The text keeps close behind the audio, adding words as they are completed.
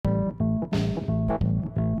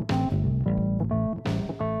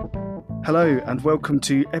Hello and welcome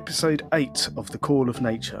to episode 8 of The Call of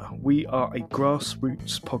Nature. We are a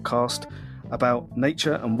grassroots podcast about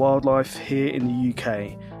nature and wildlife here in the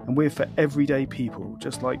UK, and we're for everyday people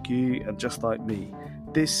just like you and just like me.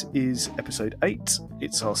 This is episode 8.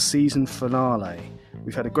 It's our season finale.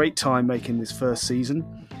 We've had a great time making this first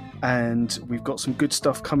season, and we've got some good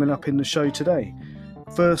stuff coming up in the show today.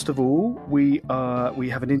 First of all, we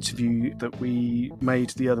have an interview that we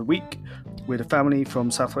made the other week with a family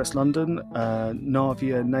from southwest London,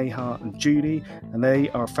 Naavya, Neha and Julie, and they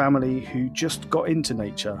are a family who just got into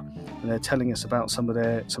nature, and they're telling us about some of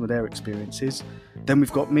their experiences. Then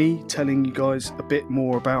we've got me telling you guys a bit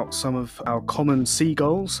more about some of our common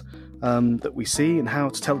seagulls that we see, and how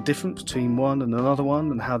to tell the difference between one and another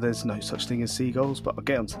one, and how there's no such thing as seagulls, but I'll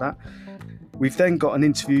get onto that. We've then got an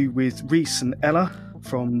interview with Rhys and Ella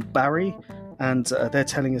from Barry, and they're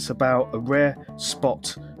telling us about a rare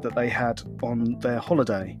spot that they had on their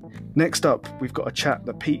holiday. Next up, we've got a chat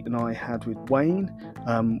that Pete and I had with Wayne,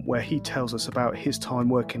 where he tells us about his time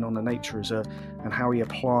working on a nature reserve and how he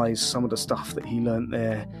applies some of the stuff that he learnt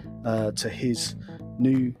there to his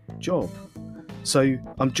new job. So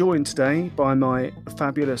I'm joined today by my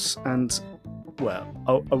fabulous and, well,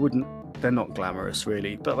 they're not glamorous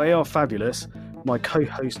really, but they are fabulous, my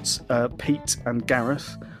co-hosts Pete and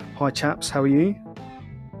Gareth. Hi chaps, how are you?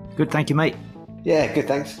 Good, thank you, mate. Yeah, good,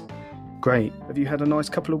 thanks. Great. Have you had a nice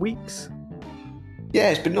couple of weeks? Yeah,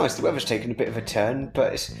 it's been nice. The weather's taken a bit of a turn,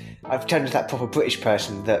 but I've turned into that proper British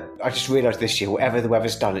person that I just realised this year, whatever the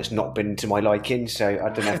weather's done, it's not been to my liking, so I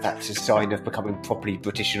don't know if that's a sign of becoming properly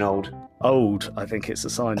British and old. Old, I think it's a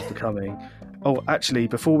sign of becoming. Oh, actually,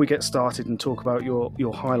 before we get started and talk about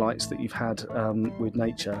your highlights that you've had with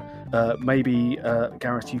nature, maybe,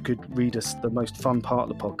 Gareth, you could read us the most fun part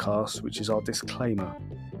of the podcast, which is our disclaimer.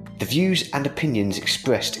 The views and opinions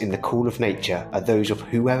expressed in the Call of Nature are those of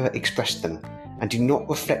whoever expressed them and do not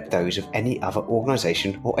reflect those of any other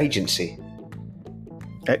organisation or agency.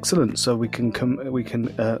 Excellent. So we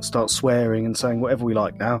can start swearing and saying whatever we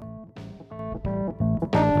like now.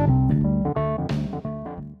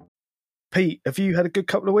 Pete, have you had a good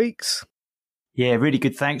couple of weeks? Yeah, really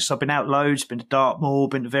good, thanks. I've been out loads, been to Dartmoor,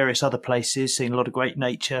 been to various other places, seen a lot of great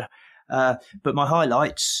nature. But my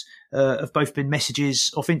highlights have both been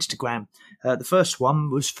messages off Instagram. The first one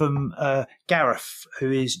was from Gareth,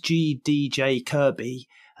 who is GDJ Kirby,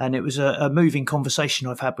 and it was a moving conversation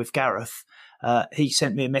I've had with Gareth. He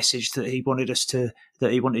sent me a message that he wanted us to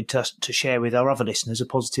share with our other listeners, a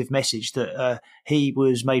positive message that he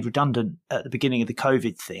was made redundant at the beginning of the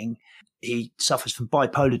COVID thing. He suffers from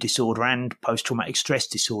bipolar disorder and post-traumatic stress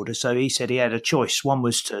disorder. So he said he had a choice. One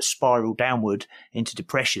was to spiral downward into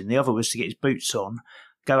depression. The other was to get his boots on,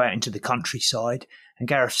 go out into the countryside. And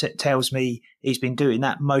Gareth tells me he's been doing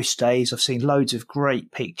that most days. I've seen loads of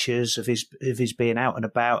great pictures of his being out and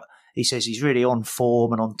about. He says he's really on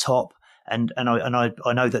form and on top. And I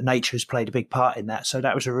know that nature has played a big part in that. So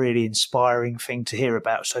that was a really inspiring thing to hear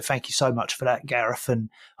about. So thank you so much for that, Gareth.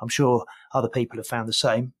 And I'm sure other people have found the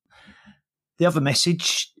same. The other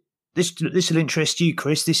message, this will interest you,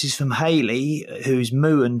 Chris. This is from Hayley, who's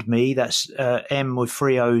moo and me. That's M with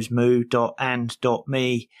 3 O's,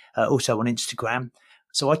 moo.and.me, also on Instagram.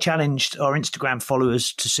 So I challenged our Instagram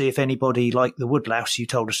followers to see if anybody like the woodlouse you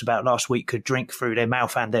told us about last week could drink through their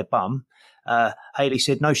mouth and their bum. Hayley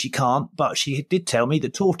said no, she can't, but she did tell me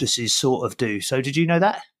that tortoises sort of do. So did you know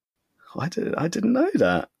that? I didn't know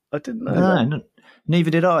that. No,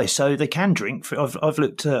 neither did I. So they can drink. I've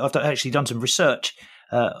looked. I've actually done some research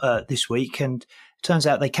this week, and it turns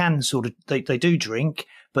out they can they do drink,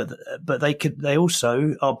 but they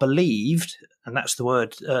also are believed, and that's the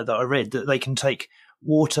word that I read, that they can take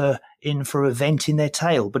water in for a vent in their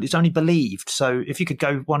tail, but it's only believed. So if you could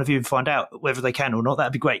go, one of you, and find out whether they can or not,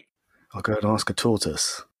 that'd be great. I'll go and ask a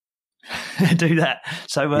tortoise. Do that.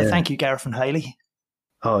 So Thank you, Gareth and Hayley.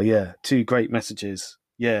 Oh yeah, 2 great messages.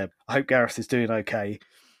 Yeah, I hope Gareth is doing okay.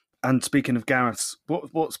 And speaking of Gareth's,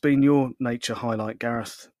 what's been your nature highlight,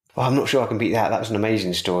 Gareth? Well, I'm not sure I can beat that. That was an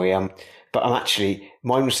amazing story. But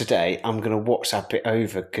mine was today. I'm going to WhatsApp it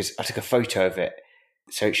over because I took a photo of it.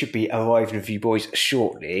 So it should be arriving with you boys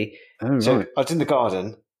shortly. Oh, so right. I was in the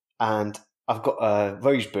garden and I've got a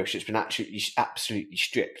rose bush that's been absolutely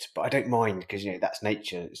stripped, but I don't mind because, that's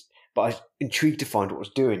nature. But I was intrigued to find what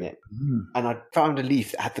was doing it. And I found a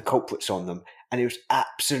leaf that had the culprits on them, and it was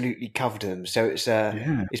absolutely covered in them. So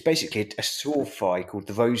it's basically a sawfly called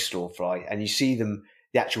the rose sawfly, and you see them,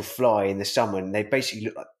 the actual fly in the summer, and they basically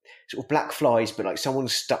look like sort of black flies, but like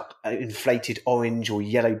someone's stuck an inflated orange or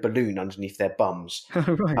yellow balloon underneath their bums.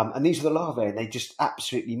 Right. And these are the larvae, and they just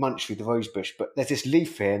absolutely munch through the rose bush. But there's this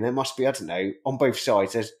leaf here, and there must be, I don't know, on both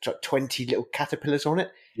sides, there's like 20 little caterpillars on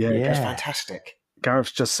it. Yeah. It's fantastic.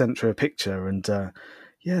 Gareth's just sent through a picture, and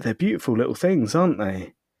they're beautiful little things, aren't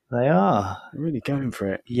they? They are. They're really going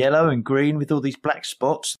for it. Yellow and green with all these black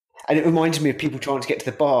spots. And it reminds me of people trying to get to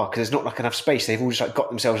the bar because there's not like enough space. They've all just like got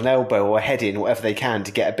themselves an elbow or a head in, whatever they can,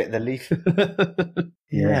 to get a bit of the leaf.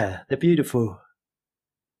 Yeah, they're beautiful.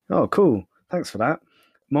 Oh, cool. Thanks for that.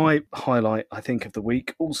 My highlight, I think, of the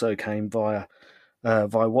week also came via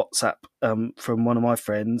WhatsApp from one of my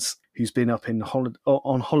friends who's been up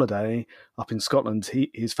on holiday up in Scotland.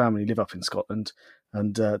 His family live up in Scotland,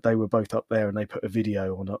 and they were both up there, and they put a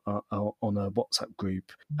video on a WhatsApp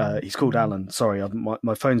group. He's called Alan. Sorry,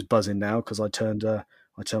 my phone's buzzing now because I turned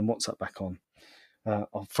WhatsApp back on.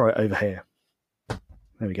 I'll throw it over here.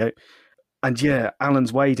 There we go. And yeah,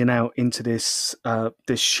 Alan's wading out into this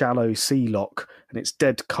shallow sea loch, and it's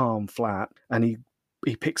dead calm, flat, and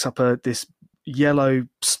he picks up this yellow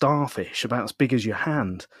starfish about as big as your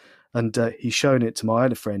hand, and he's shown it to my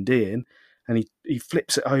other friend Ian, and he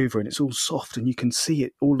flips it over, and it's all soft, and you can see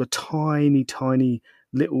it, all the tiny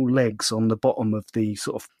little legs on the bottom of the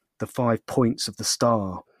sort of the 5 points of the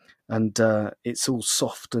star, and it's all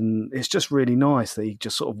soft, and it's just really nice that he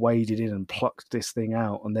just sort of waded in and plucked this thing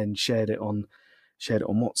out, and then shared it on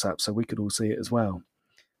WhatsApp so we could all see it as well.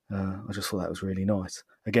 I just thought that was really nice.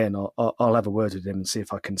 Again, I'll have a word with him and see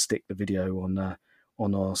if I can stick the video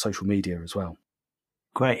on our social media as well.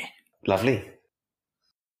 Great. Lovely.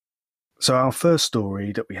 So our first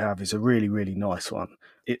story that we have is a really, really nice one.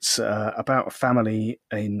 It's about a family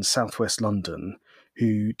in southwest London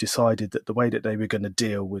who decided that the way that they were going to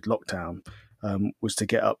deal with lockdown was to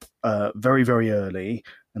get up very, very early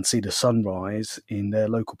and see the sunrise in their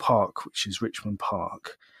local park, which is Richmond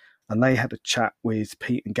Park. And they had a chat with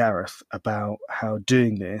Pete and Gareth about how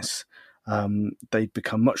doing this, they'd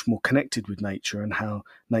become much more connected with nature, and how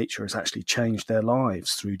nature has actually changed their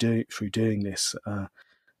lives through doing this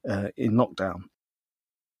in lockdown.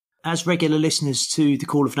 As regular listeners to The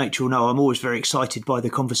Call of Nature will know, I'm always very excited by the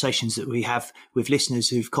conversations that we have with listeners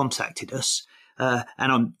who've contacted us. And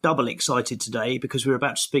I'm double excited today because we're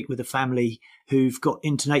about to speak with a family who've got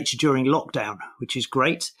into nature during lockdown, which is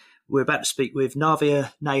great. We're about to speak with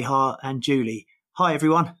Naavya, Neha and Julie. Hi,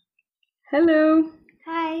 everyone. Hello.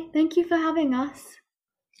 Hi. Thank you for having us.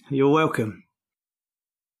 You're welcome.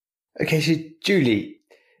 Okay, so Julie,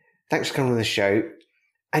 thanks for coming on the show.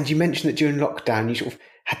 And you mentioned that during lockdown, you sort of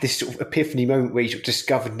had this sort of epiphany moment where you sort of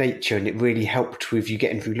discovered nature, and it really helped with you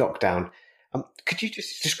getting through lockdown. Could you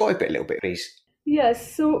just describe it a little bit, please?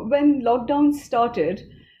 Yes. So when lockdown started,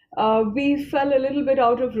 we fell a little bit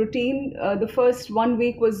out of routine. The first 1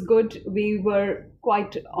 week was good. We were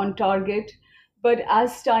quite on target. But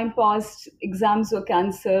as time passed, exams were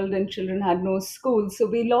cancelled and children had no school. So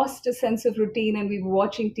we lost a sense of routine, and we were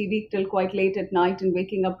watching TV till quite late at night and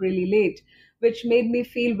waking up really late, which made me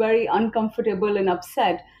feel very uncomfortable and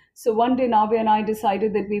upset. So one day, Naavya and I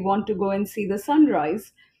decided that we want to go and see the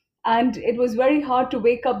sunrise. And it was very hard to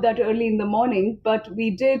wake up that early in the morning, but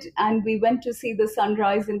we did, and we went to see the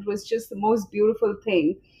sunrise, and it was just the most beautiful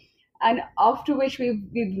thing. And after which we've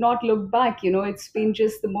not looked back. It's been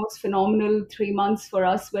just the most phenomenal 3 months for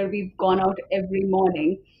us, where we've gone out every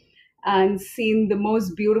morning and seen the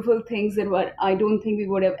most beautiful things that I don't think we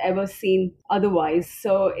would have ever seen otherwise.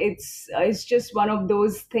 So it's just one of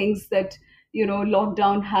those things that,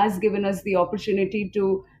 lockdown has given us the opportunity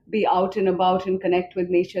to be out and about and connect with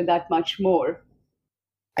nature that much more.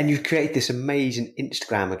 And you've created this amazing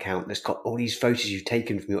Instagram account that's got all these photos you've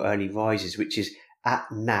taken from your early rises, which is at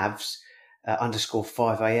Navs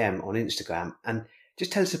 _5am on Instagram. And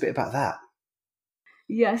just tell us a bit about that.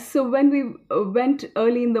 Yes, so when we went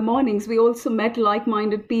early in the mornings, we also met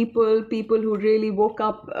like-minded people who really woke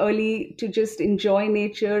up early to just enjoy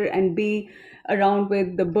nature and be around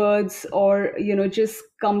with the birds, or, just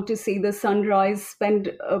come to see the sunrise,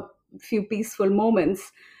 spend a few peaceful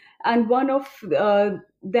moments. And one of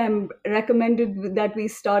them recommended that we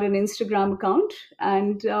start an Instagram account,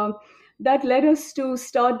 and that led us to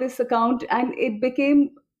start this account, and it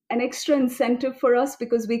became an extra incentive for us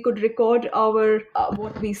because we could record our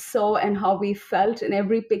what we saw and how we felt in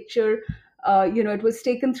every picture. It was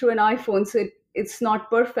taken through an iPhone, so it's not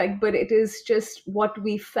perfect, but it is just what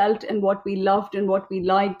we felt and what we loved and what we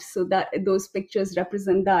liked, so that those pictures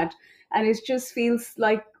represent that. And it just feels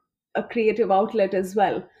like a creative outlet as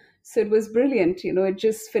well. So it was brilliant. It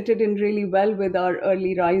just fitted in really well with our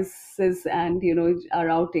early rises and, our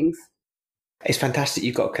outings. It's fantastic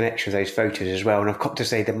you've got a connection with those photos as well. And I've got to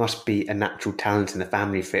say, there must be a natural talent in the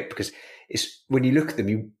family for it, because it's when you look at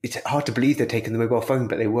them, it's hard to believe they're taking the mobile phone,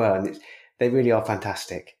 but they were. And they really are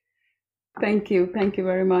fantastic. Thank you. Thank you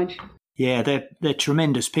very much. Yeah, they're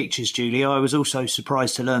tremendous pictures, Julie. I was also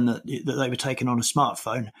surprised to learn that they were taken on a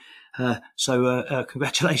smartphone. So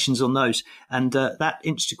congratulations on those. And that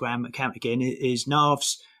Instagram account again is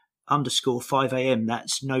Naavs_5am.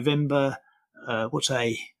 That's November.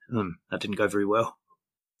 That didn't go very well.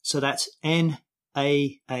 So that's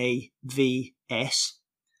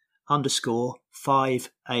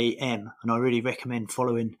NAAVS_5am. And I really recommend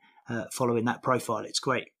following that profile. It's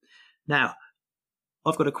great. Now,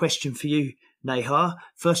 I've got a question for you, Neha.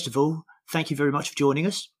 First of all, thank you very much for joining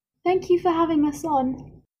us. Thank you for having us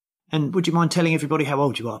on. And would you mind telling everybody how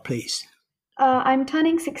old you are, please? I'm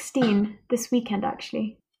turning 16 this weekend,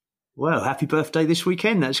 actually. Well, happy birthday this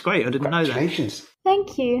weekend. That's great. I didn't know that. Congratulations.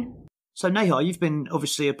 Thank you. So, Neha, you've been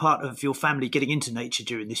obviously a part of your family getting into nature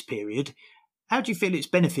during this period. How do you feel it's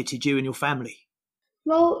benefited you and your family?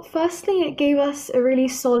 Well, firstly, it gave us a really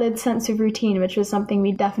solid sense of routine, which was something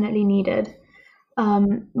we definitely needed.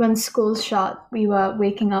 When schools shut, we were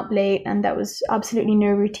waking up late and there was absolutely no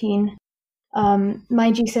routine.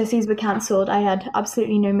 My GCSEs were cancelled. I had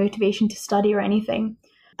absolutely no motivation to study or anything.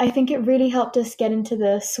 I think it really helped us get into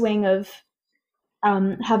the swing of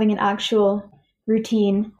having an actual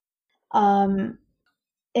routine in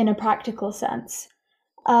a practical sense.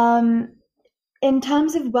 In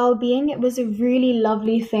terms of well-being, it was a really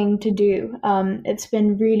lovely thing to do. It's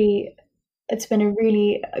been a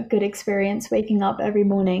really good experience waking up every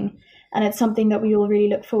morning, and it's something that we all really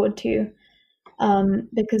look forward to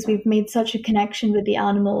because we've made such a connection with the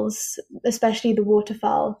animals, especially the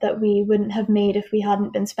waterfowl, that we wouldn't have made if we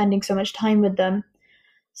hadn't been spending so much time with them.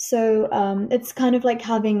 So it's kind of like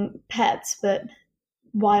having pets, but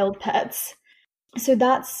wild pets. So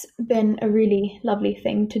that's been a really lovely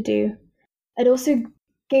thing to do. It also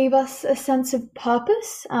gave us a sense of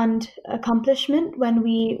purpose and accomplishment when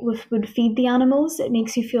we would feed the animals. It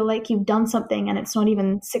makes you feel like you've done something and it's not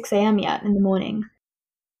even 6 a.m. yet in the morning.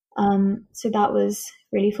 So that was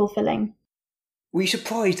really fulfilling. Were you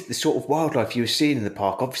surprised at the sort of wildlife you were seeing in the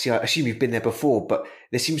park? Obviously, I assume you've been there before, but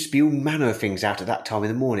there seems to be all manner of things out at that time in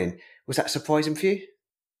the morning. Was that surprising for you?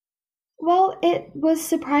 Well, it was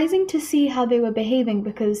surprising to see how they were behaving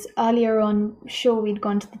because earlier on, sure, we'd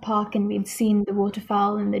gone to the park and we'd seen the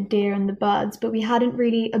waterfowl and the deer and the birds, but we hadn't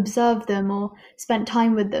really observed them or spent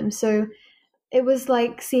time with them. So it was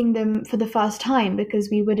like seeing them for the first time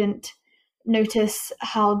because we wouldn't notice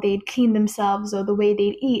how they'd clean themselves or the way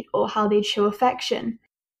they'd eat or how they'd show affection.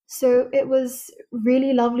 So it was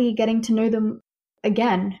really lovely getting to know them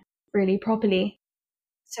again, really properly.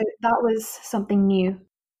 So that was something new.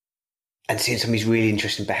 And seeing some of these really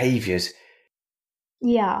interesting behaviours.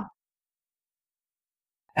 Yeah.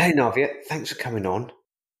 Hey, Naavya, thanks for coming on.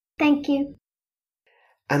 Thank you.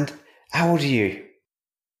 And how old are you?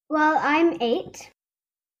 Well, I'm 8.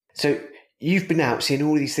 So you've been out seeing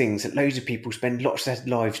all these things that loads of people spend lots of their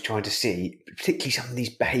lives trying to see, particularly some of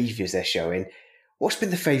these behaviours they're showing. What's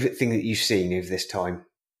been the favourite thing that you've seen over this time?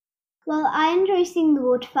 Well, I enjoy seeing the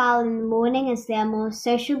waterfowl in the morning as they're more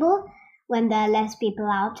sociable when there are less people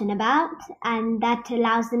out and about, and that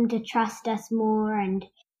allows them to trust us more. And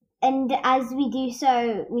as we do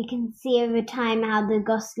so, we can see over time how the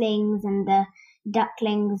goslings and the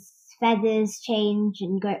ducklings' feathers change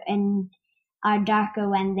and go and are darker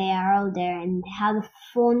when they are older, and how the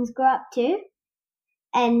fawns grow up too.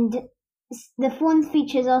 And the fawns'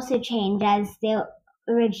 features also change, as they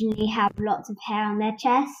originally have lots of hair on their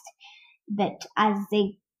chest, but as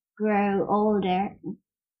they grow older,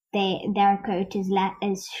 their coat is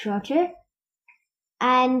shorter.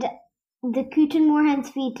 And the coot and moorhen's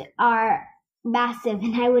feet are massive,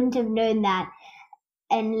 and I wouldn't have known that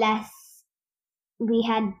unless we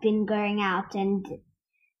had been going out. And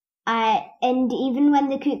even when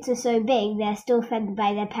the coots are so big, they're still fed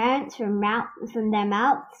by their parents from their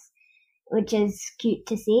mouths, which is cute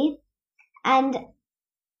to see. And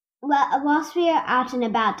whilst we are out and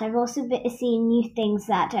about, I've also seen new things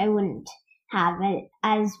that I wouldn't have,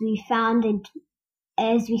 as we saw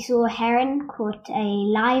a heron caught a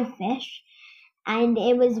live fish, and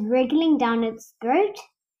it was wriggling down its throat.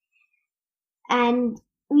 And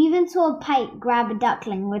we even saw a pike grab a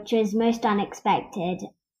duckling, which was most unexpected,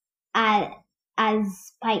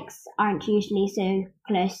 as pikes aren't usually so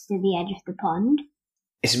close to the edge of the pond.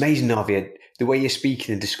 It's amazing, Naavya, the way you're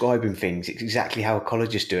speaking and describing things. It's exactly how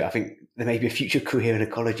ecologists do it. I think there may be a future career in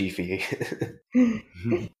ecology for you.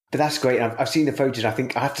 But that's great. I've seen the photos. I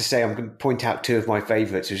think I have to say I'm going to point out 2 of my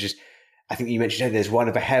favourites. It was just I think you mentioned earlier, there's one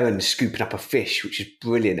of a heron scooping up a fish, which is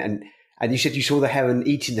brilliant. And you said you saw the heron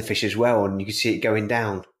eating the fish as well, and you could see it going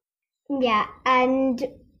down. Yeah, and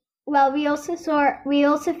well, we also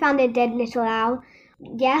found a dead little owl,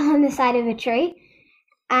 on the side of a tree.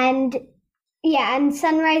 And yeah, and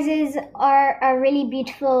sunrises are really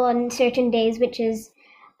beautiful on certain days, which is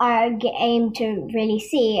our aim to really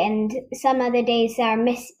see. And some other days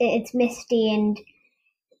it's misty, and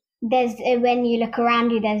there's when you look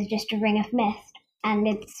around you, there's just a ring of mist, and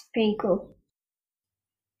it's pretty cool.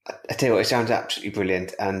 I tell you what, it sounds absolutely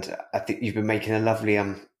brilliant, and I think you've been making a lovely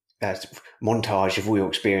montage of all your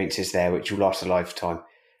experiences there, which will last a lifetime.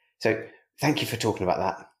 So thank you for talking about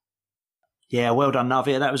that. Yeah, well done,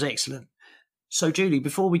 Naavya. That was excellent. So, Julie,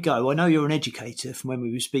 before we go, I know you're an educator from when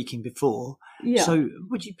we were speaking before. Yeah. So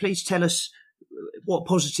would you please tell us what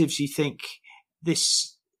positives you think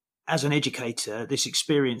this, as an educator, this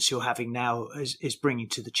experience you're having now is bringing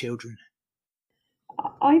to the children?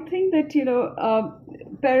 I think that,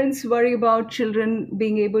 parents worry about children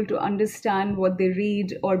being able to understand what they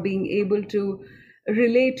read or being able to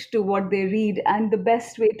relate to what they read. And the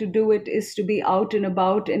best way to do it is to be out and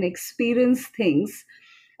about and experience things.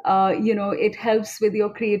 It helps with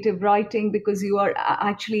your creative writing because you are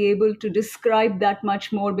actually able to describe that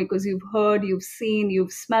much more because you've heard, you've seen,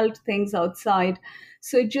 you've smelt things outside.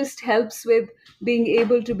 So it just helps with being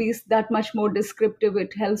able to be that much more descriptive.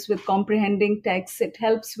 It helps with comprehending text. It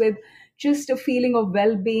helps with just a feeling of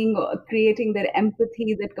well-being, creating that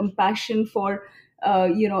empathy, that compassion for,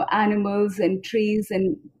 animals and trees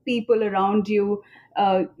and people around you,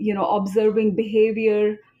 observing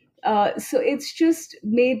behavior. So it's just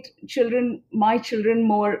made my children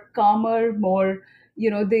more calmer, more,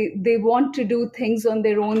 they want to do things on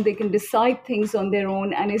their own. They can decide things on their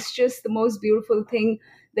own. And it's just the most beautiful thing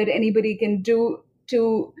that anybody can do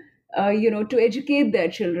to educate their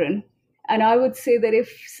children. And I would say that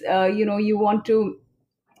if, you want to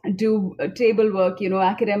do table work,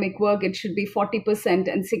 academic work, it should be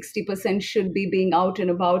 40% and 60% should be being out and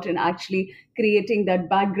about and actually creating that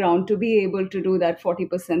background to be able to do that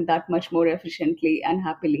 40% that much more efficiently and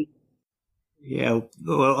happily. Yeah,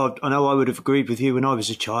 well, I know I would have agreed with you when I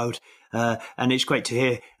was a child, and it's great to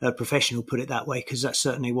hear a professional put it that way because that's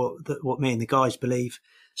certainly what me and the guys believe.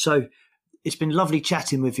 So it's been lovely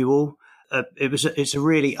chatting with you all. It's a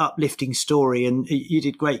really uplifting story, and you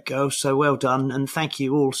did great, girls. So well done, and thank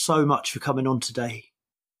you all so much for coming on today.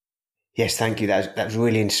 Yes, thank you. That was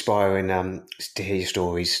really inspiring to hear your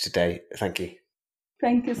stories today. Thank you.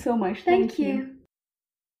 Thank you so much. Thank you.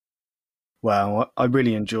 Well, I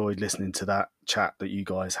really enjoyed listening to that chat that you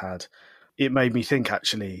guys had. It made me think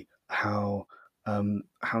actually how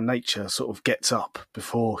nature sort of gets up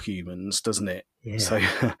before humans, doesn't it? Yeah. So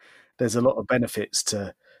there's a lot of benefits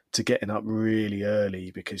to getting up really early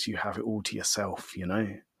because you have it all to yourself, and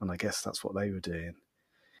I guess that's what they were doing.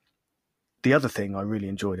 The other thing I really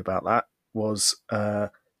enjoyed about that was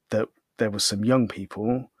that there was some young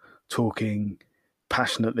people talking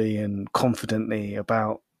passionately and confidently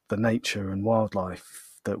about the nature and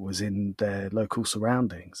wildlife that was in their local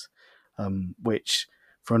surroundings, which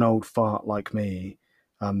for an old fart like me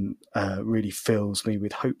really fills me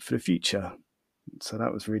with hope for the future. So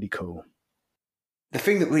that was really cool. The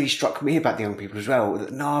thing that really struck me about the young people as well,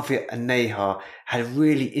 that Naavya and Neha had a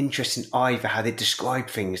really interesting eye for how they described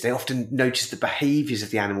things. They often noticed the behaviours of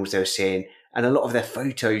the animals they were seeing, and a lot of their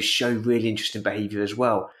photos show really interesting behaviour as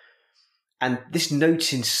well. And this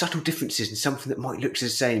noticing subtle differences in something that might look the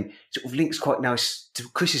same sort of links quite nice to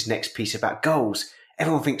Chris's next piece about gulls.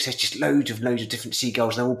 Everyone thinks there's just loads of different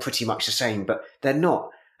seagulls and they're all pretty much the same, but they're not.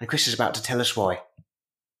 And Chris is about to tell us why.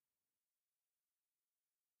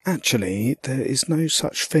 Actually, there is no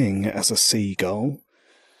such thing as a seagull.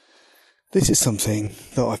 This is something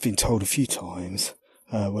that I've been told a few times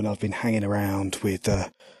when I've been hanging around with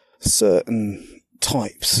certain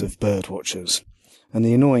types of bird watchers. And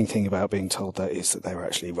the annoying thing about being told that is that they're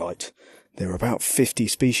actually right. There are about 50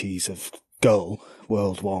 species of gull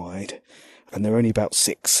worldwide, and there are only about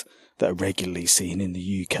 6 that are regularly seen in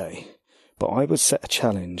the UK. But I was set a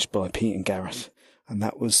challenge by Pete and Gareth, and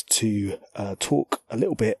that was to talk a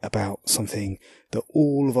little bit about something that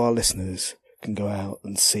all of our listeners can go out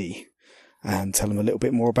and see and tell them a little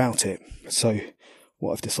bit more about it. So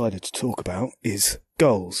what I've decided to talk about is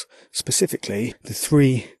gulls, specifically the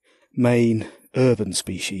 3 main urban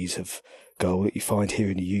species of gull that you find here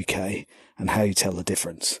in the UK and how you tell the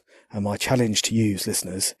difference. And my challenge to you as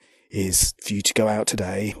listeners is for you to go out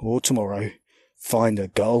today or tomorrow, find a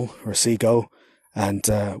gull or a seagull and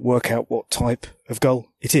work out what type of gull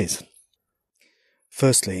it is.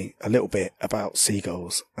 Firstly, a little bit about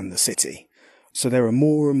seagulls and the city. So there are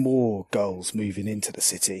more and more gulls moving into the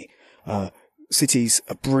city. Cities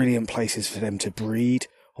are brilliant places for them to breed,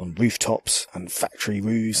 on rooftops and factory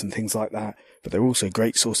roofs and things like that, but they're also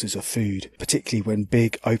great sources of food, particularly when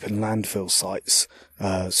big open landfill sites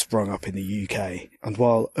sprung up in the UK. And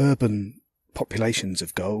while urban populations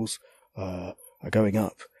of gulls are going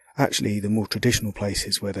up, actually the more traditional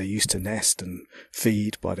places where they used to nest and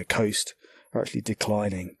feed by the coast are actually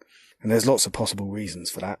declining. And there's lots of possible reasons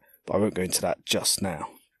for that, but I won't go into that just now.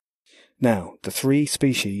 Now, the three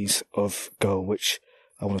species of gull which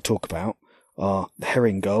I want to talk about are the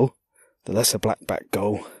herring gull, the lesser blackback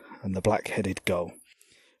gull, and the black-headed gull.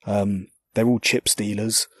 They're all chip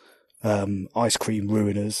stealers, ice cream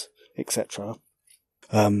ruiners, etc.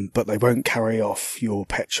 But they won't carry off your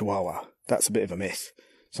pet chihuahua. That's a bit of a myth.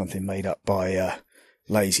 Something made up by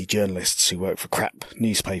lazy journalists who work for crap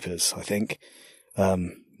newspapers, I think.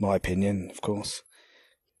 My opinion, of course.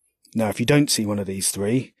 Now, if you don't see one of these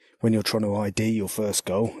three when you're trying to ID your first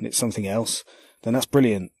gull, and it's something else, then that's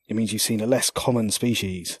brilliant. It means you've seen a less common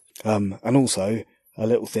species. And also, a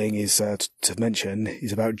little thing is to mention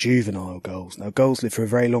is about juvenile gulls. Now, gulls live for a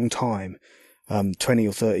very long time, 20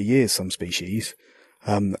 or 30 years, some species,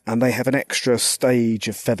 and they have an extra stage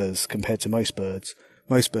of feathers compared to most birds.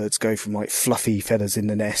 Most birds go from like fluffy feathers in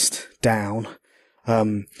the nest down,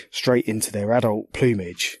 straight into their adult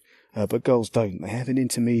plumage, but gulls don't. They have an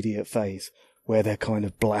intermediate phase where they're kind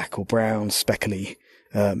of black or brown, speckly,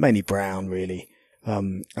 mainly brown really,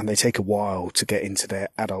 and they take a while to get into their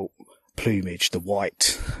adult plumage, the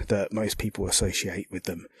white that most people associate with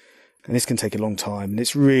them. And this can take a long time, and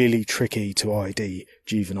it's really tricky to ID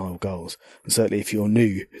juvenile gulls. And certainly if you're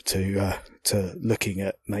new to looking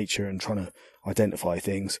at nature and trying to identify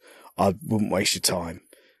things, I wouldn't waste your time.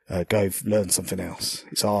 Go learn something else.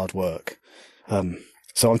 It's hard work.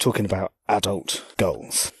 So I'm talking about adult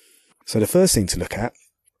gulls. So the first thing to look at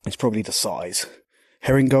is probably the size.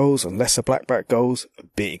 Herring gulls and lesser blackback gulls are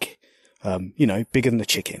big. Bigger than a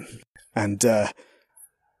chicken. And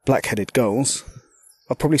black-headed gulls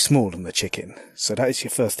are probably smaller than the chicken. So that is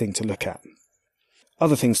your first thing to look at.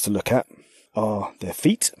 Other things to look at are their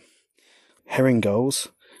feet. Herring gulls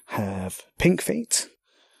have pink feet.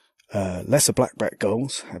 Lesser blackback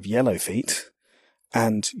gulls have yellow feet.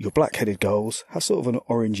 And your black-headed gulls have sort of an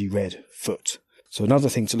orangey red foot. So another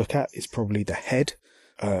thing to look at is probably the head.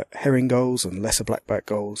 Herring gulls and lesser blackback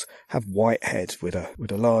gulls have white head with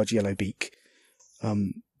a large yellow beak.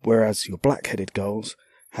 Whereas your black-headed gulls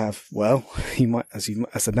have, well, as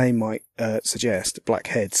the name might suggest, black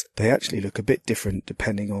heads. They actually look a bit different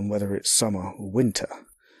depending on whether it's summer or winter.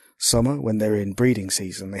 Summer, when they're in breeding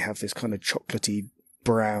season, they have this kind of chocolatey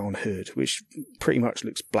brown hood, which pretty much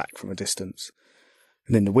looks black from a distance.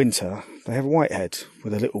 And in the winter, they have a white head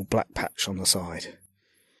with a little black patch on the side.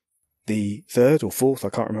 The third or fourth, I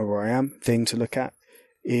can't remember where I am, thing to look at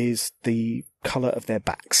is the colour of their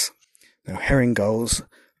backs. Now, herring gulls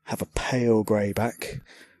have a pale grey back.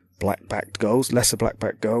 Black-backed gulls, lesser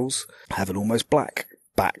black-backed gulls, have an almost black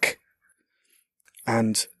back.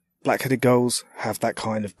 And black-headed gulls have that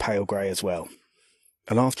kind of pale grey as well.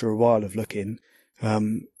 And after a while of looking,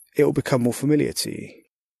 it will become more familiar to you.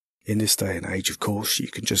 In this day and age, of course, you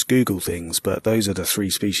can just Google things, but those are the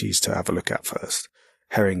three species to have a look at first.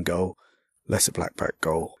 Herring gull, lesser blackback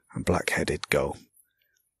gull, and black-headed gull.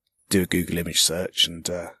 Do a Google image search and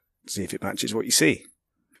see if it matches what you see.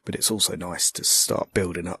 But it's also nice to start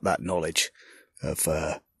building up that knowledge of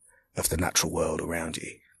the natural world around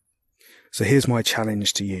you. So here's my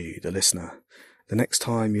challenge to you, the listener. The next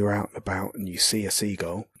time you're out and about and you see a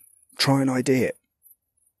seagull, try and ID it.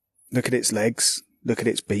 Look at its legs, look at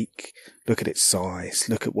its beak, look at its size,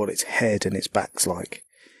 look at what its head and its back's like.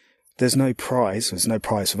 There's no prize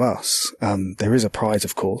of us. There is a prize,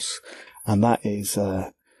 of course, and that is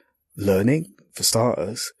learning, for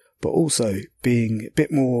starters, but also being a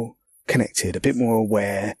bit more connected, a bit more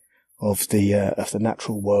aware of the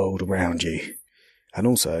natural world around you. And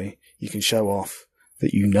also, you can show off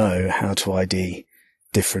that you know how to ID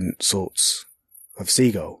different sorts of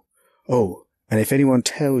seagull. Oh, and if anyone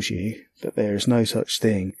tells you that there is no such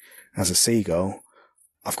thing as a seagull,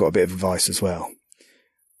 I've got a bit of advice as well.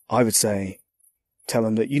 I would say, tell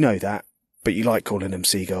them that you know that, but you like calling them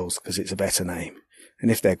seagulls because it's a better name.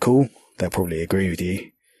 And if they're cool, they'll probably agree with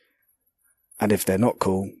you. And if they're not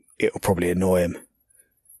cool, it'll probably annoy them.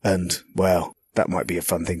 And, well, that might be a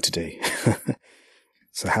fun thing to do.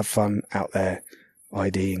 So have fun out there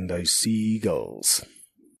IDing those seagulls.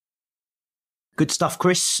 Good stuff,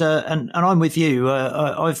 Chris. And I'm with you.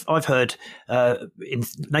 I've heard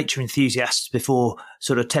nature enthusiasts before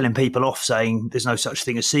sort of telling people off, saying there's no such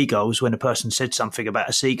thing as seagulls when a person said something about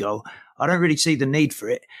a seagull. I don't really see the need for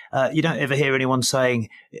it. You don't ever hear anyone saying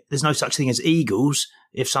there's no such thing as eagles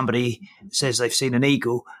if somebody says they've seen an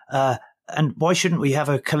eagle. And why shouldn't we have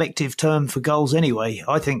a collective term for gulls anyway?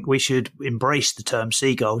 I think we should embrace the term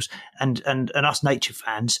seagulls, and us nature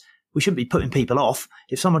fans, we shouldn't be putting people off.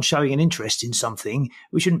 If someone's showing an interest in something,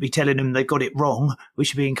 we shouldn't be telling them they've got it wrong. We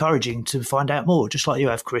should be encouraging to find out more, just like you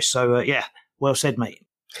have, Chris. So, yeah, well said, mate.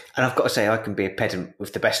 And I've got to say, I can be a pedant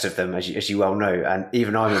with the best of them, as you well know. And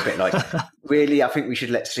even I'm a bit like, really, I think we should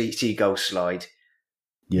let seagulls slide.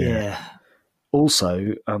 Yeah.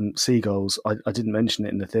 Also, seagulls, I didn't mention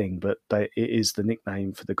it in the thing, but it is the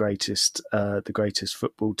nickname for the greatest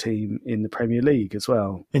football team in the Premier League as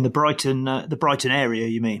well. In the Brighton area,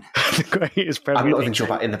 you mean? The greatest Premier League. I'm not even sure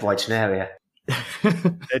about in the Brighton area.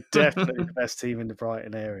 They're definitely the best team in the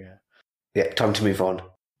Brighton area. Yeah, time to move on.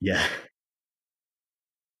 Yeah.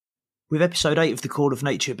 With episode 8 of The Call of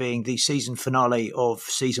Nature being the season finale of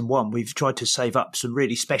season 1, we've tried to save up some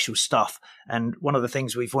really special stuff. And one of the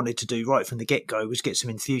things we've wanted to do right from the get-go was get some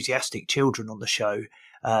enthusiastic children on the show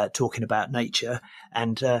talking about nature.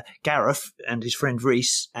 And Gareth and his friend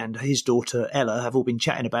Rhys and his daughter Ella have all been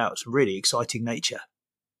chatting about some really exciting nature.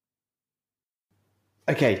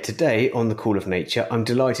 Okay, today on The Call of Nature, I'm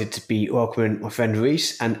delighted to be welcoming my friend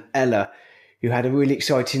Rhys and Ella, who had a really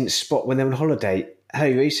exciting spot when they were on holiday.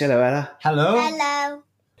 Hey, Rhys. Hello, Ella. Hello. Hello.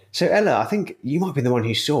 So, Ella, I think you might be the one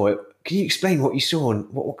who saw it. Can you explain what you saw and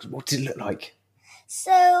what did it look like?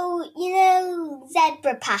 So,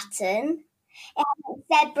 zebra pattern? It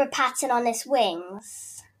had a zebra pattern on its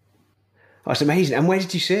wings. Oh, it's amazing. And where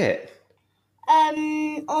did you see it?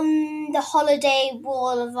 On the holiday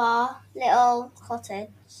wall of our little cottage.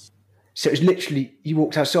 So it was literally, you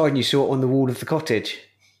walked outside and you saw it on the wall of the cottage?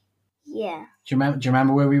 Yeah. Do you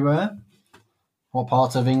remember where we were? What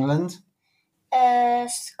part of England?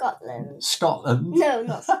 Scotland. Scotland? No,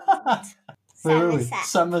 not Scotland. Where were we?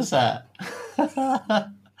 Somerset. Somerset.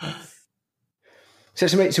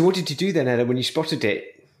 So what did you do then, Ella, when you spotted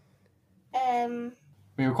it?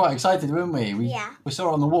 We were quite excited, weren't we? Yeah. We saw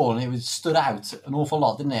it on the wall and it stood out an awful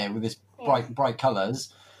lot, didn't it? With this bright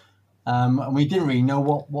colours. And we didn't really know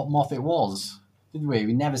what moth it was, did we?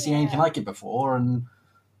 We'd never seen anything like it before, and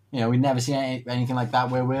we'd never seen anything like that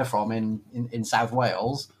where we're from in South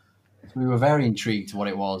Wales. So we were very intrigued what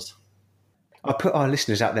it was. I put our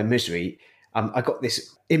listeners out their misery. I got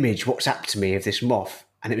this image WhatsApped to me of this moth,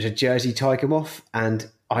 and it was a Jersey tiger moth,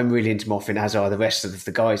 and I'm really into mothing, as are the rest of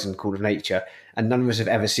the guys in Call of Nature, and none of us have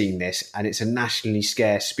ever seen this, and it's a nationally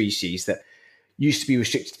scarce species that used to be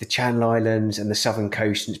restricted to the Channel Islands and the southern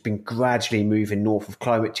coast, and it's been gradually moving north of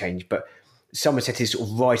climate change, but Somerset is sort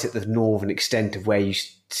of right at the northern extent of where you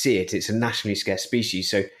see it. It's a nationally scarce species,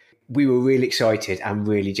 so we were really excited and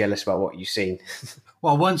really jealous about what you've seen.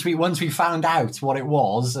 Well, once we found out what it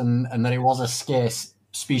was and that it was a scarce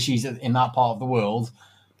species in that part of the world,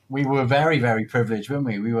 we were very, very privileged, weren't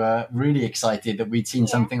we? We were really excited that we'd seen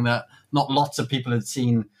something that not lots of people had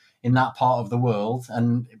seen in that part of the world.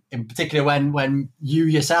 And in particular, when you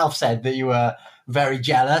yourself said that you were very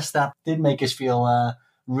jealous, that did make us feel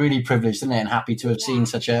really privileged, didn't it? And happy to have seen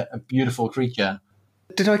such a beautiful creature.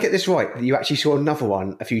 Did I get this right? That you actually saw another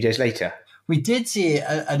one a few days later? We did see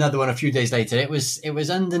another one a few days later. It was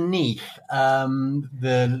underneath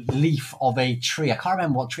the leaf of a tree. I can't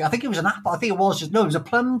remember what tree. I think it was an apple. I think it was it was a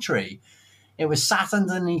plum tree. It was sat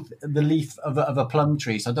underneath the leaf of a plum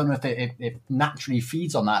tree. So I don't know if it naturally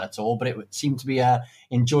feeds on that at all, but it seemed to be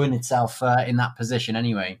enjoying itself in that position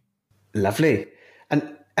anyway. Lovely.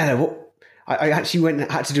 And Ella, I actually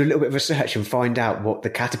had to do a little bit of research and find out what the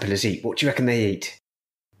caterpillars eat. What do you reckon they eat?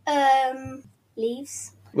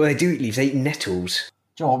 Leaves. Well, they do eat leaves. They eat nettles.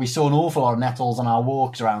 Do you know what? We saw an awful lot of nettles on our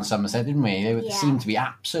walks around Somerset, didn't we? They seemed to be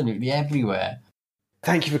absolutely everywhere.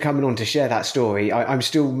 Thank you for coming on to share that story. I'm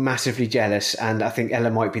still massively jealous, and I think Ella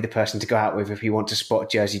might be the person to go out with if you want to spot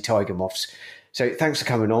Jersey tiger moths. So thanks for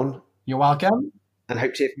coming on. You're welcome. And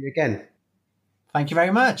hope to hear from you again. Thank you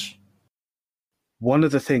very much. One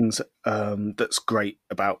of the things that's great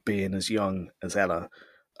about being as young as Ella,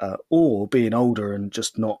 or being older and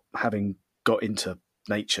just not having got into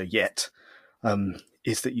nature yet,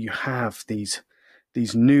 is that you have these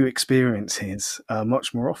new experiences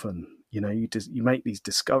much more often. You make these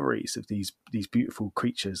discoveries of these beautiful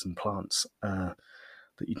creatures and plants that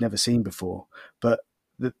you'd never seen before. But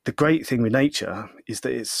the great thing with nature is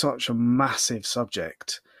that it's such a massive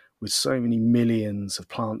subject with so many millions of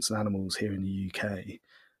plants and animals here in the UK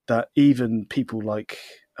that even people like,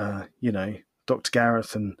 Dr.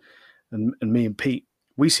 Gareth and me and Pete,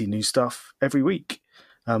 we see new stuff every week.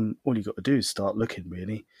 All you've got to do is start looking,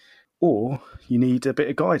 really. Or you need a bit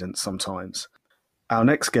of guidance sometimes. Our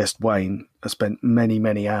next guest, Wayne, has spent many,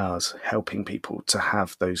 many hours helping people to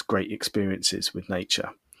have those great experiences with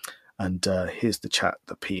nature. And here's the chat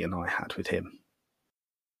that Pete and I had with him.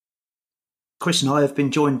 Chris and I have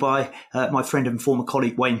been joined by my friend and former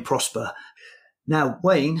colleague, Wayne Prosper. Now,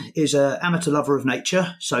 Wayne is an amateur lover of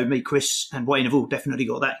nature, so me, Chris, and Wayne have all definitely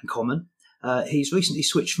got that in common. He's recently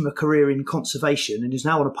switched from a career in conservation and is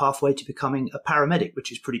now on a pathway to becoming a paramedic,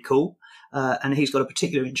 which is pretty cool. And he's got a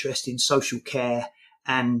particular interest in social care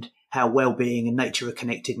and how well-being and nature are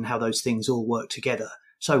connected and how those things all work together.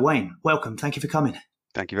 So, Wayne, welcome. Thank you for coming.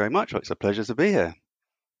 Thank you very much. It's a pleasure to be here.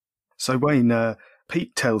 So, Wayne,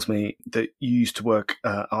 Pete tells me that you used to work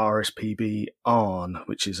at RSPB Arne,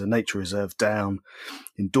 which is a nature reserve down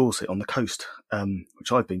in Dorset on the coast,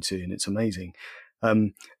 which I've been to, and it's amazing.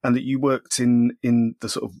 And that you worked in the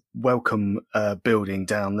sort of welcome building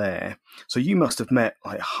down there. So you must have met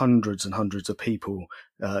like hundreds and hundreds of people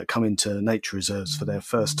coming to nature reserves for their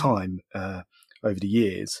first time over the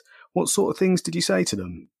years. What sort of things did you say to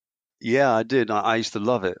them? Yeah, I did. I used to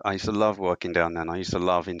love it. I used to love working down there, and I used to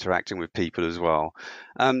love interacting with people as well.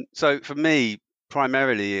 So for me,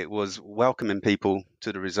 primarily, it was welcoming people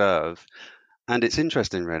to the reserve. And it's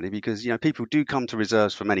interesting, really, because, people do come to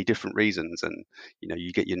reserves for many different reasons. And,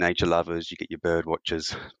 you get your nature lovers, you get your bird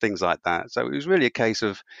watchers, things like that. So it was really a case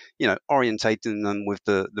of, orientating them with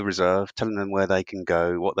the reserve, telling them where they can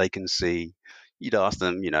go, what they can see. You'd ask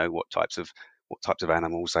them, what types of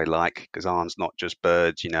animals they like, because Arne's not just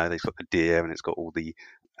birds, they've got the deer and it's got all the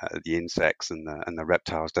insects and the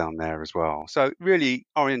reptiles down there as well. So really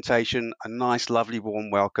orientation, a nice, lovely, warm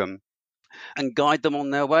welcome, and guide them on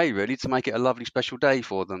their way, really, to make it a lovely, special day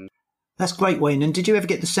for them. That's great, Wayne. And did you ever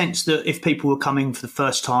get the sense that if people were coming for the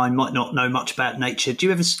first time, might not know much about nature, do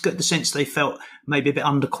you ever get the sense they felt maybe a bit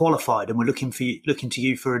underqualified and were looking to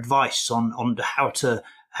you for advice on how to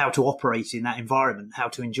operate in that environment, how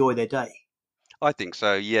to enjoy their day? I think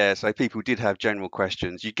so, yeah. So people did have general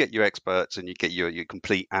questions. You get your experts and you get your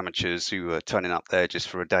complete amateurs who are turning up there just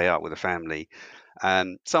for a day out with a family.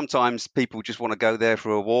 Sometimes people just want to go there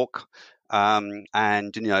for a walk.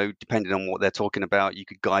 And, depending on what they're talking about, you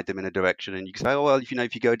could guide them in a direction, and you could say, oh, well,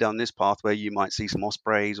 if you go down this pathway, you might see some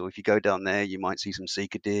ospreys, or if you go down there, you might see some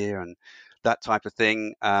sika deer and that type of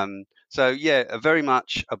thing. So, yeah, very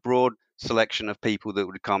much a broad selection of people that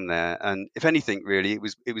would come there. And if anything, really,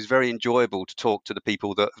 it was very enjoyable to talk to the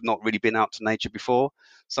people that have not really been out to nature before.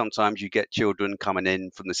 Sometimes you get children coming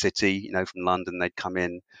in from the city, from London, they'd come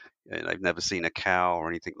in. They've never seen a cow or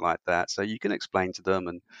anything like that. So you can explain to them,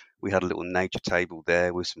 and we had a little nature table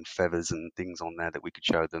there with some feathers and things on there that we could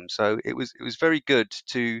show them. So it was very good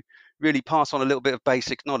to really pass on a little bit of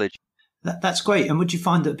basic knowledge. That's great. And would you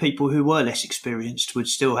find that people who were less experienced would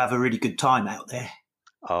still have a really good time out there?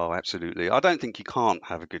 Oh, absolutely. I don't think you can't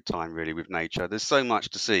have a good time really with nature. There's so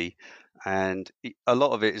much to see, and a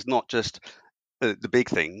lot of it is not just the big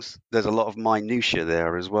things. There's a lot of minutiae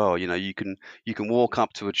there as well. You can walk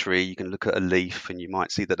up to a tree, you can look at a leaf, and you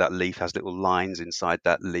might see that leaf has little lines inside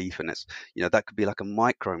that leaf, and it's that could be like a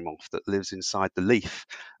micro moth that lives inside the leaf.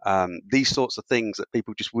 These sorts of things that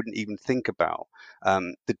people just wouldn't even think about.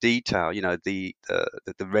 The detail, the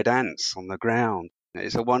red ants on the ground.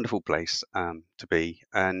 It's a wonderful place to be,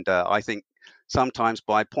 and I think sometimes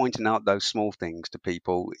by pointing out those small things to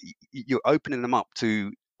people, you're opening them up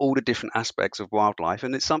to all the different aspects of wildlife,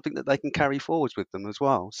 and it's something that they can carry forwards with them as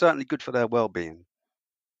well. Certainly good for their well-being.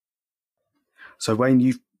 So,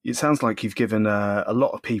 Wayne, it sounds like you've given a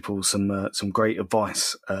lot of people some great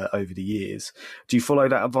advice over the years. Do you follow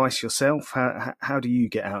that advice yourself? How do you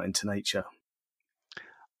get out into nature?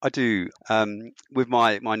 I do. With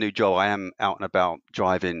my new job, I am out and about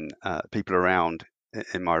driving people around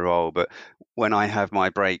in my role, but when I have my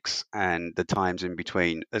breaks and the times in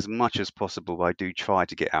between, as much as possible, I do try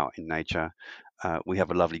to get out in nature. We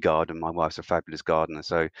have a lovely garden. My wife's a fabulous gardener,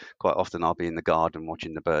 so quite often I'll be in the garden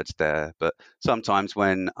watching the birds there. But sometimes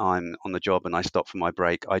when I'm on the job and I stop for my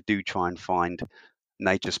break, I do try and find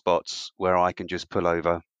nature spots where I can just pull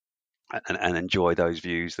over and enjoy those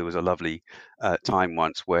views. There was a lovely time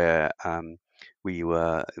once where we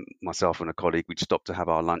were, myself and a colleague, we'd stopped to have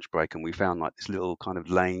our lunch break, and we found like this little kind of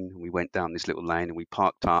lane. We went down this little lane and we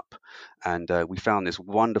parked up, and we found this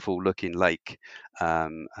wonderful looking lake,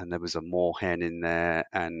 and there was a moorhen in there,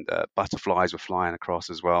 and butterflies were flying across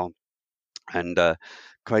as well. And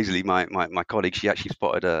crazily, my colleague, she actually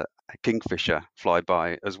spotted a kingfisher fly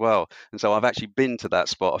by as well. And so I've actually been to that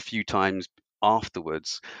spot a few times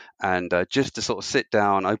afterwards, and just to sort of sit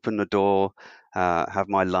down, open the door, have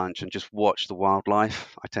my lunch, and just watch the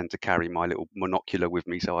wildlife. I tend to carry my little monocular with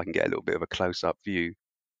me so I can get a little bit of a close-up view.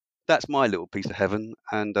 That's my little piece of heaven,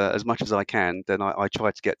 and as much as I can, then I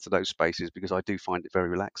try to get to those spaces because I do find it very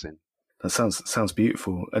relaxing. That sounds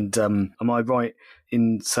beautiful. And am I right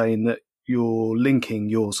in saying that you're linking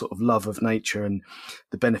your sort of love of nature and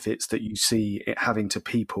the benefits that you see it having to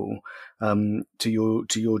people to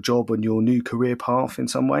your job and your new career path in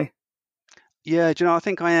some way? Yeah, do you know, I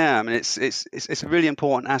think I am, and it's a really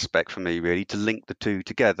important aspect for me, really, to link the two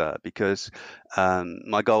together because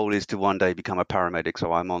my goal is to one day become a paramedic.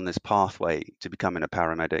 So I'm on this pathway to becoming a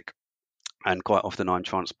paramedic, and quite often I'm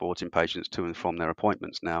transporting patients to and from their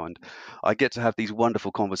appointments now, and I get to have these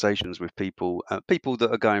wonderful conversations with people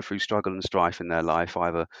that are going through struggle and strife in their life,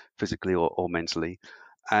 either physically or mentally.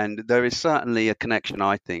 And there is certainly a connection,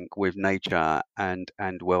 I think, with nature and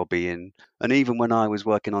well-being. And even when I was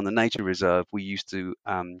working on the nature reserve, we used to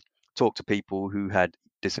talk to people who had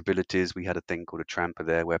disabilities. We had a thing called a tramper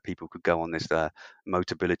there, where people could go on this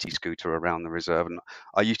motability scooter around the reserve. And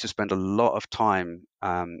I used to spend a lot of time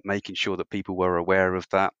making sure that people were aware of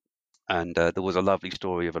that. And there was a lovely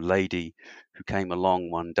story of a lady who came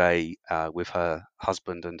along one day with her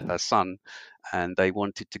husband and her son, and they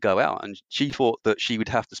wanted to go out. And she thought that she would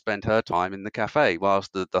have to spend her time in the cafe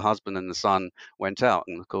whilst the husband and the son went out.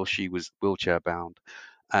 And of course, she was wheelchair bound.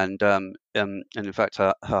 And in fact,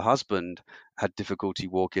 her husband had difficulty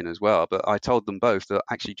walking as well. But I told them both that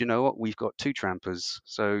actually, do you know what? We've got two trampers,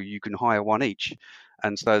 so you can hire one each.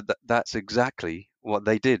 And so that's exactly what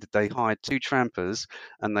they did. They hired two trampers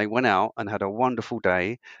and they went out and had a wonderful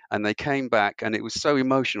day. And they came back, and it was so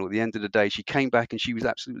emotional at the end of the day. She came back and she was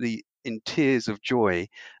absolutely in tears of joy.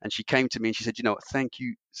 And she came to me and she said, you know what, thank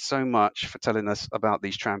you so much for telling us about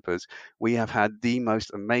these trampers. We have had the most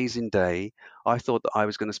amazing day. I thought that I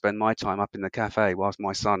was going to spend my time up in the cafe whilst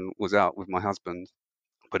my son was out with my husband.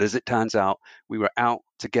 But as it turns out, we were out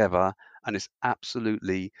together, and it's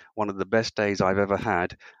absolutely one of the best days I've ever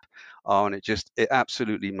had. Oh, and it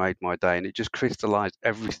absolutely made my day, and it just crystallized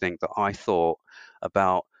everything that I thought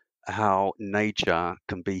about how nature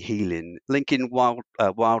can be healing, linking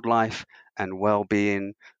wildlife and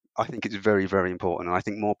well-being. I think it's very, very important, and I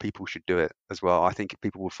think more people should do it as well. I think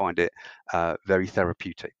people will find it very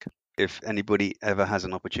therapeutic. If anybody ever has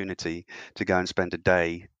an opportunity to go and spend a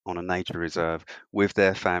day on a nature reserve with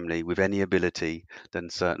their family, with any ability, then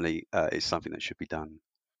certainly it's something that should be done.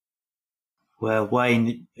 Well,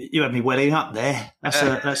 Wayne, you had me welling up there.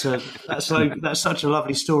 That's such a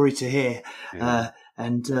lovely story to hear. Yeah.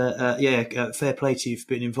 Fair play to you for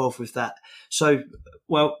being involved with that. So,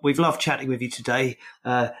 well, we've loved chatting with you today.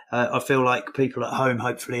 I feel like people at home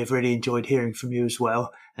hopefully have really enjoyed hearing from you as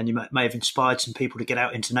well, and you may have inspired some people to get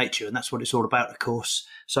out into nature, and that's what it's all about, of course.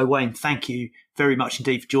 So, Wayne, thank you very much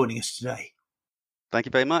indeed for joining us today. Thank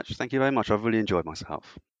you very much. Thank you very much. I've really enjoyed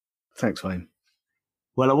myself. Thanks, Wayne.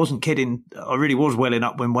 Well, I wasn't kidding. I really was welling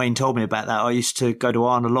up when Wayne told me about that. I used to go to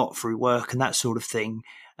Arne a lot through work and that sort of thing.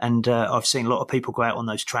 And I've seen a lot of people go out on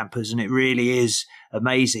those trampers, and it really is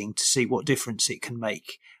amazing to see what difference it can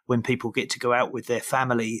make when people get to go out with their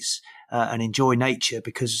families and enjoy nature.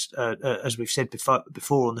 Because as we've said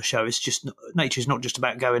before on the show, nature is not just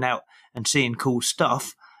about going out and seeing cool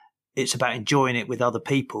stuff. It's about enjoying it with other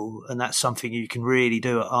people, and that's something you can really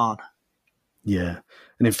do at Arne. Yeah.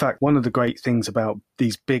 And in fact, one of the great things about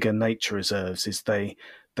these bigger nature reserves is they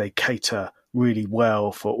cater really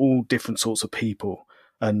well for all different sorts of people.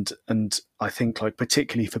 And I think, like,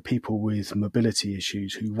 particularly for people with mobility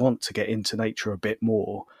issues who want to get into nature a bit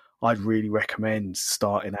more, I'd really recommend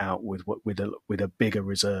starting out with a bigger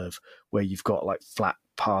reserve where you've got like flat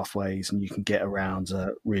pathways and you can get around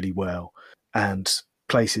really well, and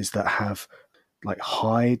places that have like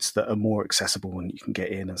hides that are more accessible and you can get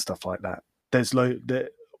in and stuff like that.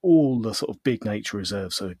 All the sort of big nature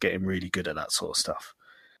reserves are getting really good at that sort of stuff.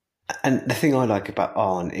 And the thing I like about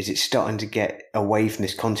Arne is it's starting to get away from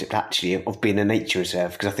this concept actually of being a nature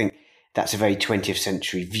reserve, because I think that's a very 20th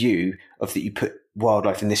century view of that you put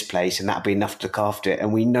wildlife in this place and that'll be enough to look after it.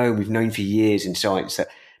 And we've known for years in science that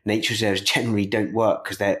nature reserves generally don't work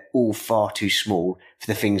because they're all far too small for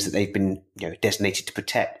the things that they've been designated to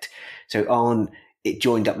protect. So Arne, it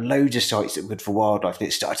joined up loads of sites that were good for wildlife, and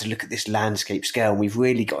it started to look at this landscape scale. And we've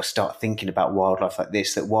really got to start thinking about wildlife like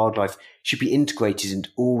this, that wildlife should be integrated into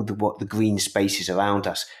all the green spaces around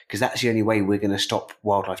us, because that's the only way we're going to stop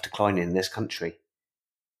wildlife declining in this country.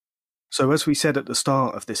 So as we said at the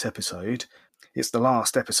start of this episode, it's the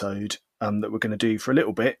last episode that we're going to do for a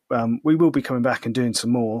little bit. We will be coming back and doing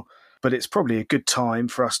some more, but it's probably a good time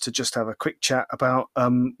for us to just have a quick chat about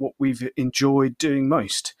what we've enjoyed doing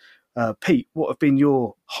most. Pete, what have been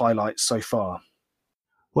your highlights so far?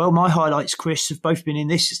 Well, my highlights, Chris, have both been in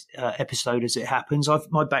this episode as it happens.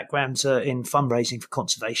 My background's in fundraising for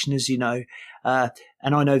conservation, as you know,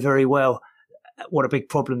 and I know very well what a big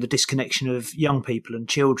problem the disconnection of young people and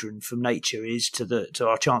children from nature is to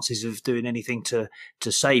our chances of doing anything to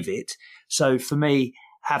save it. So for me,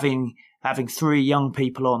 having 3 young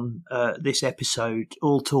people on this episode,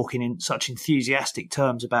 all talking in such enthusiastic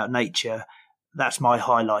terms about nature, that's my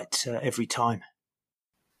highlight every time.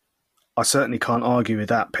 I certainly can't argue with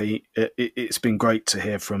that, Pete. It's been great to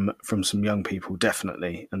hear from some young people,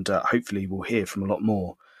 definitely, and hopefully we'll hear from a lot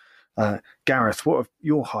more. Gareth, what have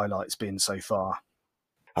your highlights been so far?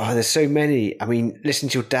 Oh, there's so many. I mean, listen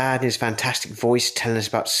to your dad and his fantastic voice telling us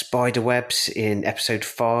about spider webs in episode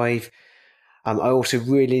 5. I also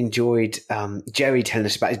really enjoyed Jerry telling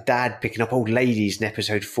us about his dad picking up old ladies in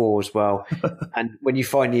episode 4 as well. And when you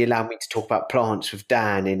finally allowed me to talk about plants with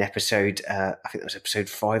Dan in episode, I think that was episode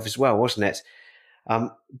 5 as well, wasn't it?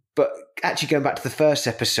 But actually going back to the first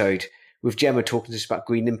episode with Gemma talking to us about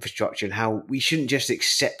green infrastructure and how we shouldn't just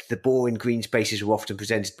accept the boring green spaces we're often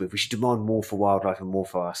presented with. We should demand more for wildlife and more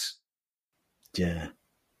for us. Yeah.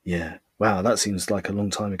 Wow, that seems like a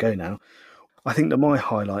long time ago now. I think that my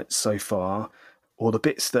highlights so far, or the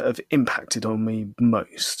bits that have impacted on me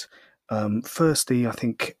most, firstly, I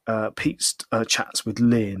think Pete's chats with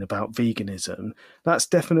Lynn about veganism, that's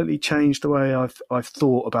definitely changed the way I've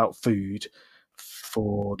thought about food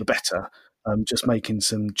for the better. Just making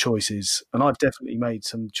some choices, and I've definitely made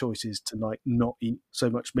some choices to not eat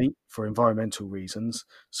so much meat for environmental reasons.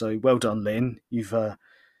 So well done, Lynn. You've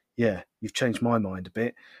changed my mind a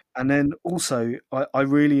bit. And then also, I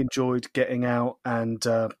really enjoyed getting out and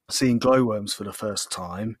seeing glowworms for the first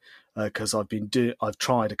time, because I've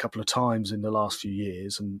tried a couple of times in the last few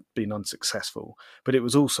years and been unsuccessful. But it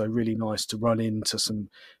was also really nice to run into some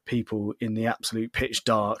people in the absolute pitch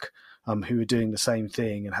dark who are doing the same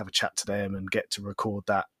thing and have a chat to them and get to record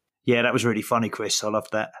that. Yeah, that was really funny, Chris. I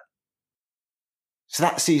loved that. So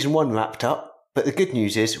that's season 1 wrapped up. But the good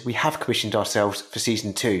news is we have commissioned ourselves for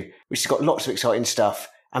season 2, which has got lots of exciting stuff.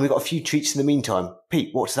 And we've got a few treats in the meantime. Pete,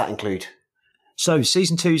 what does that include? So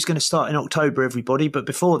season 2 is going to start in October, everybody. But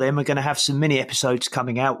before then, we're going to have some mini episodes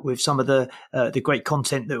coming out with some of the great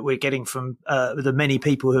content that we're getting from the many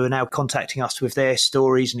people who are now contacting us with their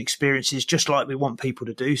stories and experiences, just like we want people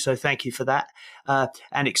to do. So thank you for that.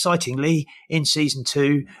 And excitingly, in season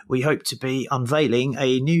 2, we hope to be unveiling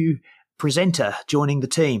a new presenter joining the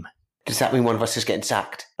team. Does that mean one of us is getting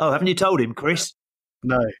sacked? Oh, haven't you told him, Chris?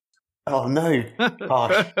 No. Oh, no.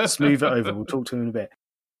 Gosh. Smooth it over. We'll talk to him in a bit.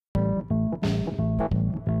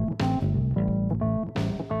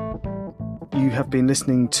 You have been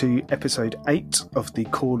listening to episode 8 of The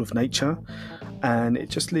Call of Nature, and it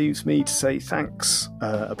just leaves me to say thanks,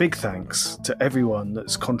 a big thanks to everyone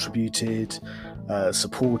that's contributed,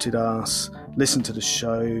 supported us, listened to the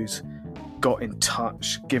shows, got in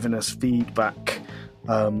touch, given us feedback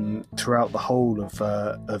throughout the whole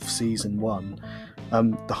of season 1.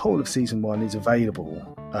 The whole of season 1 is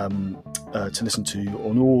available to listen to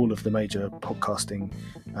on all of the major podcasting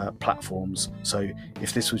platforms. So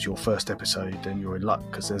if this was your first episode, then you're in luck,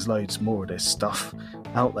 because there's loads more of this stuff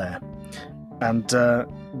out there. And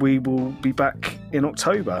we will be back in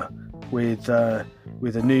October with a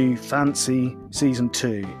new fancy season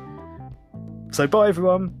 2. So bye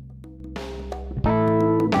everyone.